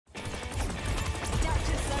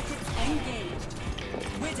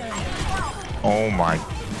Oh my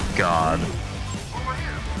god.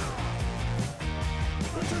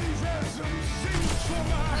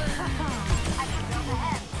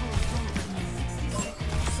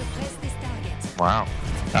 Wow.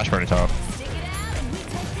 Ash burning top.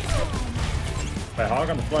 Hey, hog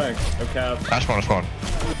on the flank. No cap. Ash spawn, spawn.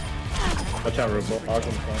 Watch out, Rupel. Hog on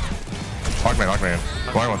the flank. Hog man, hog man.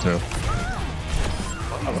 Why want to?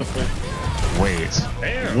 I want to sleep. Wait.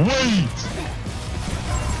 Damn. Wait!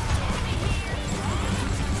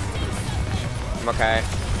 I'm okay.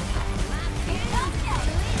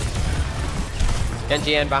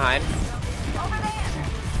 Genji in behind.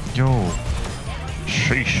 Yo.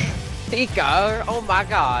 Sheesh. Tico! Oh my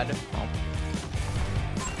god.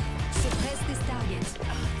 Suppress this target.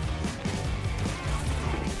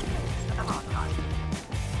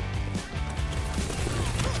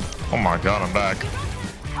 Oh my god, I'm back.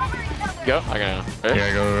 Go. I got it.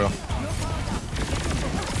 Yeah, go.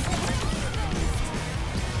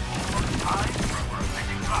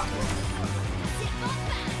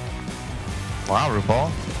 Wow, RuPaul.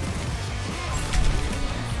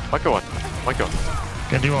 Michael.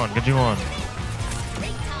 Get you on, get you on.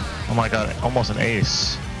 Oh my god, almost an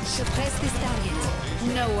ace. Suppress this target.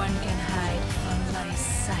 No one can hide from my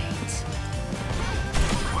sight.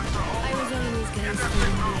 I was always gonna stay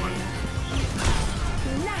in there.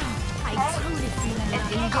 Now, I truly feel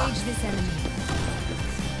alive. Engage this enemy.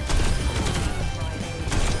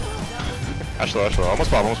 Ashlow. Almost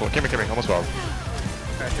Bob, almost Bob. Kimmy, almost Bob.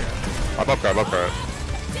 I love card.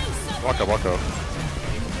 Walk up.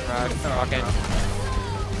 Okay.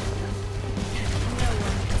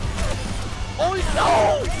 Oh no!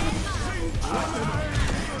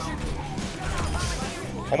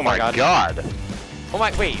 Oh my god. Oh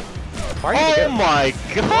my, wait. Why are you Oh my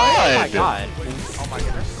god. Oh my god. Oh my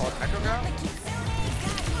goodness, called Echo Girl?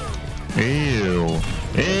 Ew.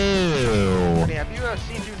 Hey, have you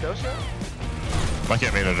seen Judoso? I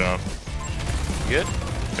can't make no jump. Good?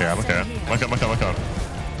 Yeah, I'm okay. Look on.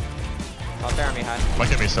 Oh, Jeremy high.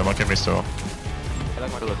 Look at me still. I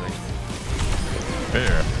like my Good thing.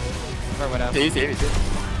 Here. for Widow. Easy. Here.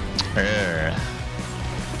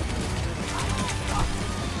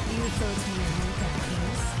 You thought me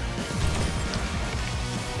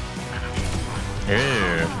a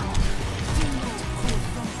Here.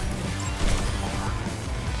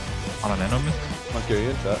 On an enemy? Monkey, are you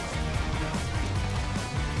in chat?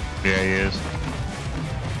 Yeah, he is.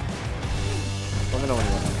 Let me know when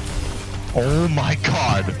you want. Oh my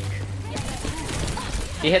god.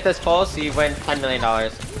 He hit this pole, so you win $10 million.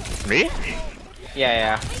 Me?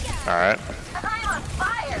 Yeah. Alright.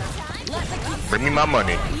 Bring me my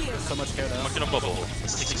money. So much care now. I'm gonna bubble.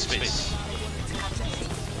 It's taking space.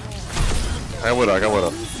 I got Widow. I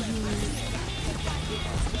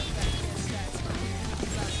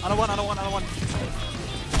don't want.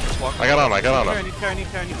 I got on. I need care.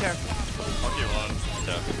 Okay, one.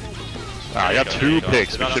 Yeah. I got 2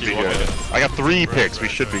 picks, we should be good. I got 3 picks, we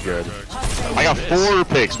should be good. I got 4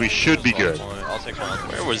 picks, we should be good. I'll take one.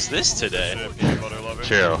 Where was this today?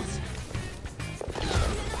 Chill.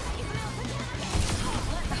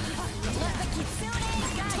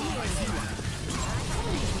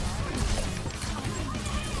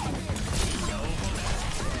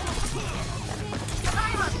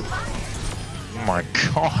 Oh my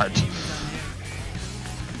god.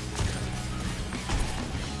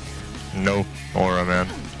 No aura, man.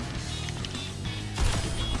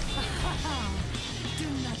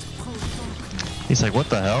 He's like, what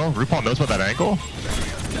the hell? RuPaul knows about that ankle?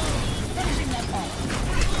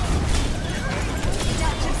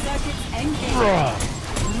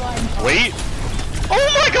 Wait! Oh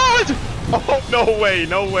my god! Oh, no way.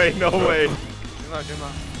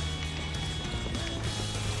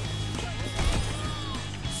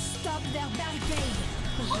 Stop their barricade.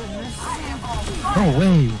 No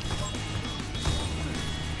way!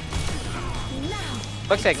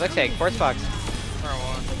 Looks take. Force box.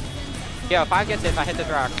 Yo, 5 gets it if I hit the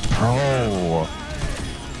rock. Oh!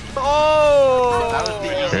 Oh! That was the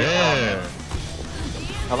easy Yeah!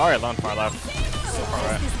 I'm already alone far left. So far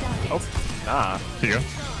right. Oh, nah. Here you go.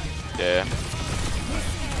 Yeah.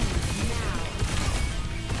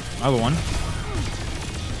 Another one.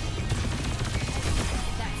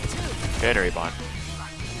 Battery bond.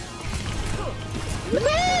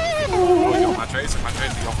 My tracer.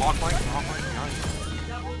 Yo, hog flank.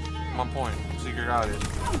 I'm on point. Secret got it.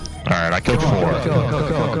 Alright, I killed 4.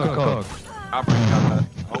 I'll bring that.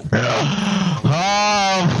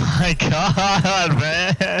 Oh my god,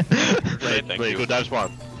 man! Thank you. Go dive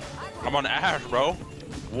spawn. I'm on Ash, bro.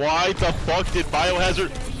 Why the fuck did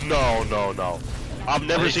Biohazard? No. I've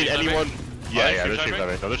never seen anyone. Yeah, there's stream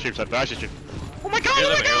timing. No, there's stream timing. Actually, Oh my god! You're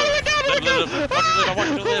Oh my living, god! Oh my god! live, Oh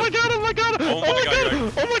live, my live, god! live, Oh my god!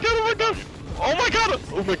 Oh my god! Oh my god, Oh my god! Oh my god!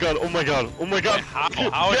 Oh my god! Oh my god! Oh my god!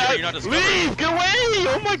 How are you not discovered? Leave! Get away!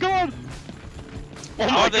 Oh my god! Oh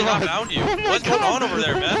How my have they not god! found you? Oh my What's god! going on over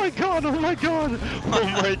there, man? Oh my god! Oh my god! Oh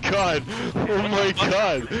my god! Oh my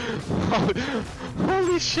god!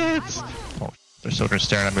 Holy shit! Oh, they're still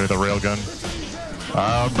staring at me with a railgun.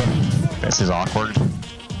 This is awkward.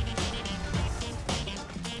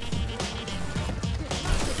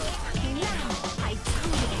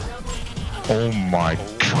 Oh my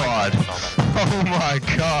god! Oh my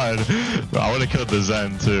god! I would have killed the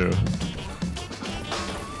Zen too.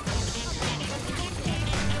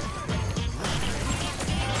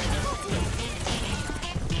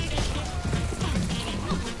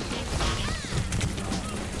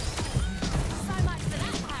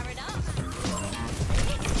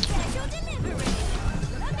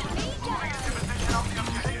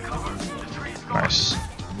 Nice.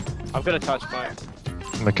 I'm gonna touch fire.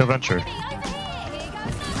 The Venture.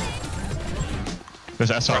 This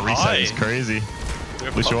SR reset is crazy.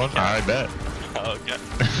 At least you won? I bet. Oh, okay.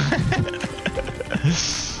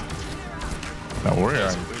 No,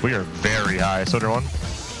 we are very high. Soldier 1.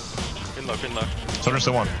 Good luck. Soldier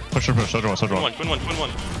still 1. Push. Soldier 1. Twin one.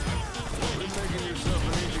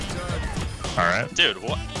 Alright. Dude,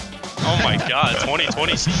 what? Oh my god,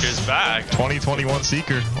 2020 Seeker's back. 2021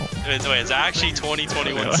 Seeker. Wait, it's actually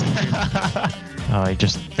 2021 Seeker. He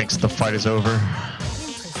just thinks the fight is over.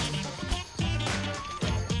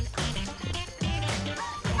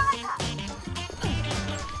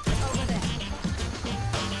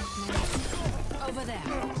 Over there.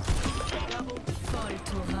 Fall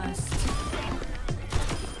to rust.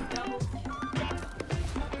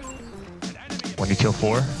 When you kill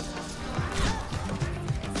 4.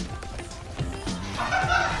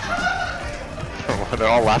 They're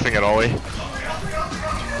all laughing at Ollie.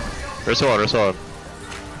 Where's one? Oh,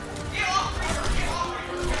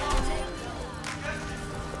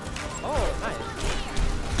 nice.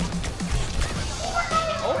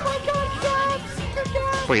 Oh my god, God!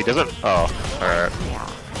 Wait, he doesn't? Oh, alright.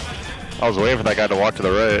 I was waiting for that guy to walk to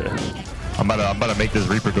the right. I'm about to make this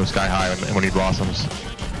Reaper go sky high when he blossoms.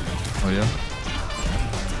 Oh yeah?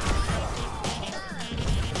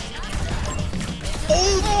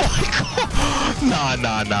 Oh my god! Nah. I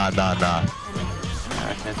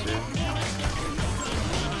can't see.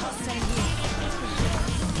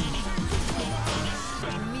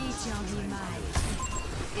 Meet your demise.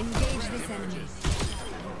 Engage this enemy.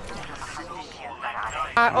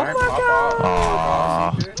 Oh my god!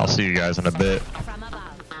 Aww. I'll see you guys in a bit. From above.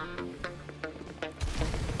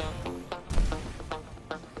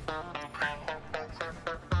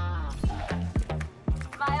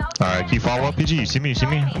 Alright, can you follow up, PG? You see me?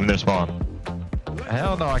 I'm in their spawn.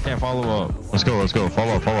 Hell no, I can't follow up. Let's go.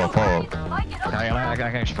 Follow up. I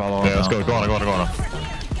can actually follow up. Yeah, let's now. go. Go on.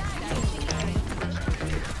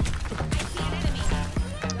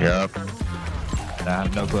 Yep. Nah, I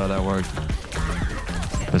have no clue how that worked.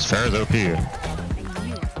 This fair is OP.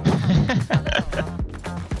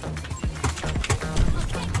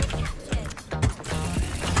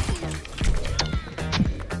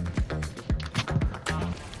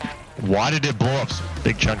 Why did it blow up?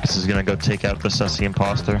 Big Chunkus is gonna go take out the sussy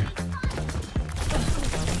imposter.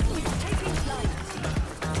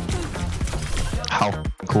 How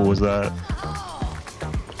cool was that?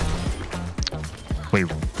 Wait.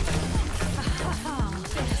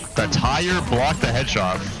 The tire blocked the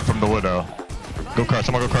headshot from the Widow. Go card,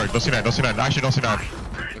 someone go card. Don't see 9. Actually, don't see 9.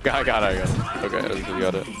 I got it. Okay, you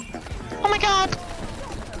got it. Oh my god!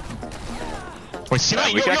 Wait, see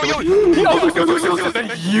 9, yo! You? No.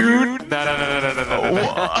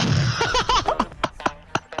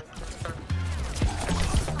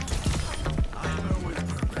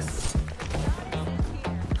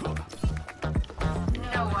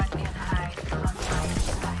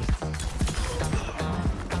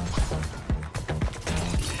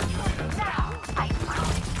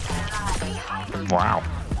 Wow.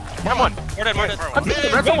 More dead.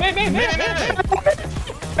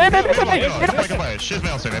 Shiz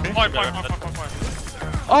Maelstrom, maybe?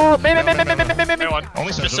 Oh, man.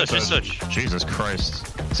 Only Just search. Jesus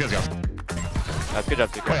Christ. This guy's got. That's good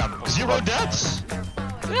job, Seeker. Wait, I'm 0 deaths?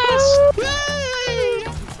 Yes!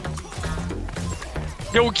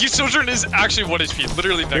 Yo, Geese Sojourn is actually 1 HP,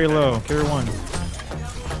 literally Very low. Carry 1.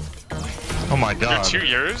 Oh my god. 2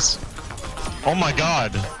 years? Oh my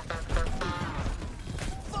god.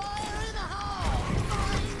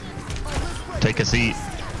 Take a seat.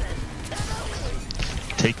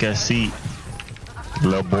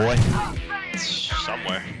 Little boy.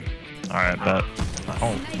 Somewhere. Alright, bet.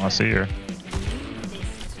 Oh, I see her.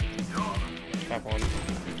 Top one.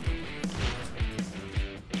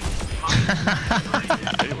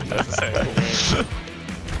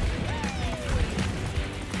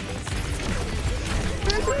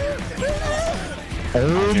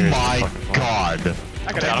 Oh my god.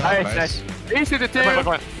 I got it. Nice. Easy to two.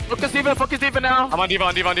 Focus even now. I'm on D.Va,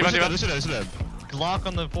 on D.Va, on D.Va, on D.Va. Listen. Glock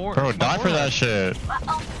on the fort. Bro, die for that shit.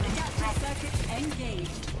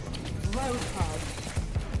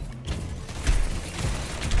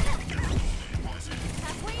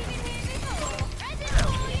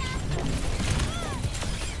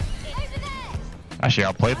 Actually,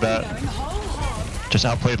 outplayed that. Just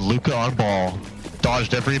outplayed Luca on ball.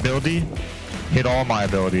 Dodged every ability. Hit all my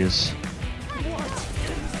abilities.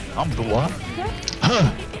 I'm the what?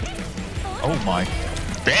 Huh. Oh my.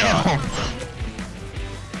 Damn.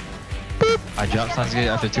 I dropped Sasuke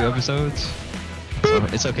after 2 episodes. So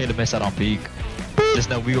it's okay to miss out on peak.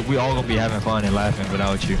 Just know we all gonna be having fun and laughing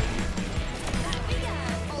without you.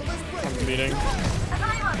 I'm meeting.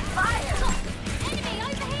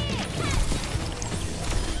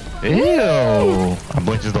 Ew. I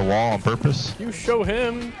blinked to the wall on purpose. You show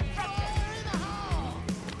him.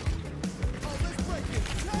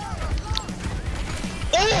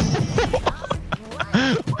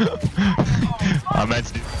 I meant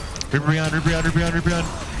to do. Rebound.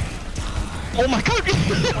 Oh my god!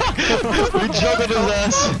 We juggled his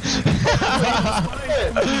ass.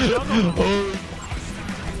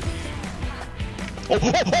 oh.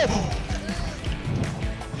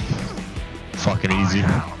 Fucking easy.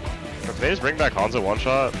 Can they just bring back Hanzo one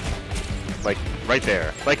shot? Like, right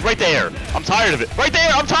there. Like, right there! I'm tired of it! Right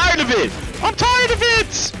there! I'm tired of it! I'm tired of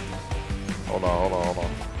it! Hold on.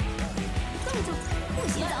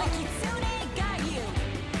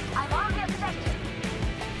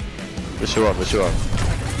 Let's show up.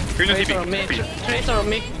 Tracer on me. Tracer on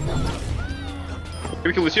me. Here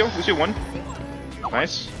we kill Lucio. Lucio one.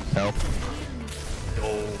 Nice. Help.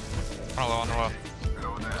 On the low.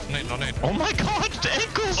 No nade. Oh my god, the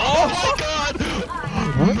ankles! Oh my god!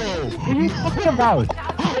 No!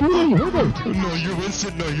 No, you're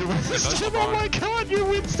Winston. Oh my god, you're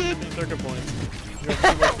Winston! Circuit points.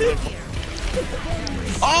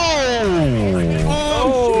 Oh!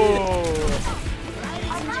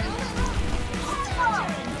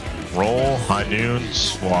 Roll, high noon,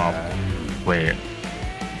 swap. Wait.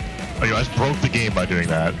 Oh, yo, I just broke the game by doing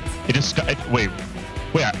that. It just got. Wait,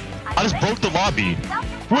 I just broke the lobby.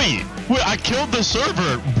 Wait, I killed the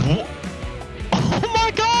server. Oh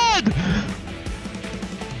my god!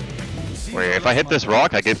 Wait, if I hit this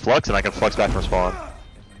rock, I get flux and I can flux back from spawn.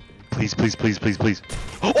 Please.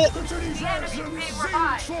 Oh!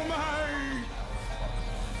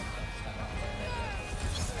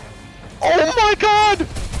 Oh my god!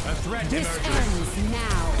 This ends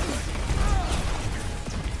now.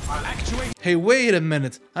 Hey, wait a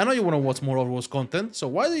minute. I know you want to watch more Overwatch content, so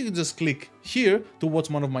why don't you just click here to watch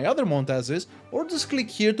one of my other montages, or just click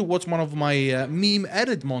here to watch one of my meme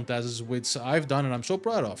edit montages, which I've done and I'm so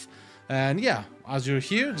proud of. And yeah, as you're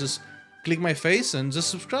here, just click my face and just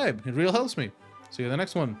subscribe. It really helps me. See you in the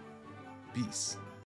next one. Peace.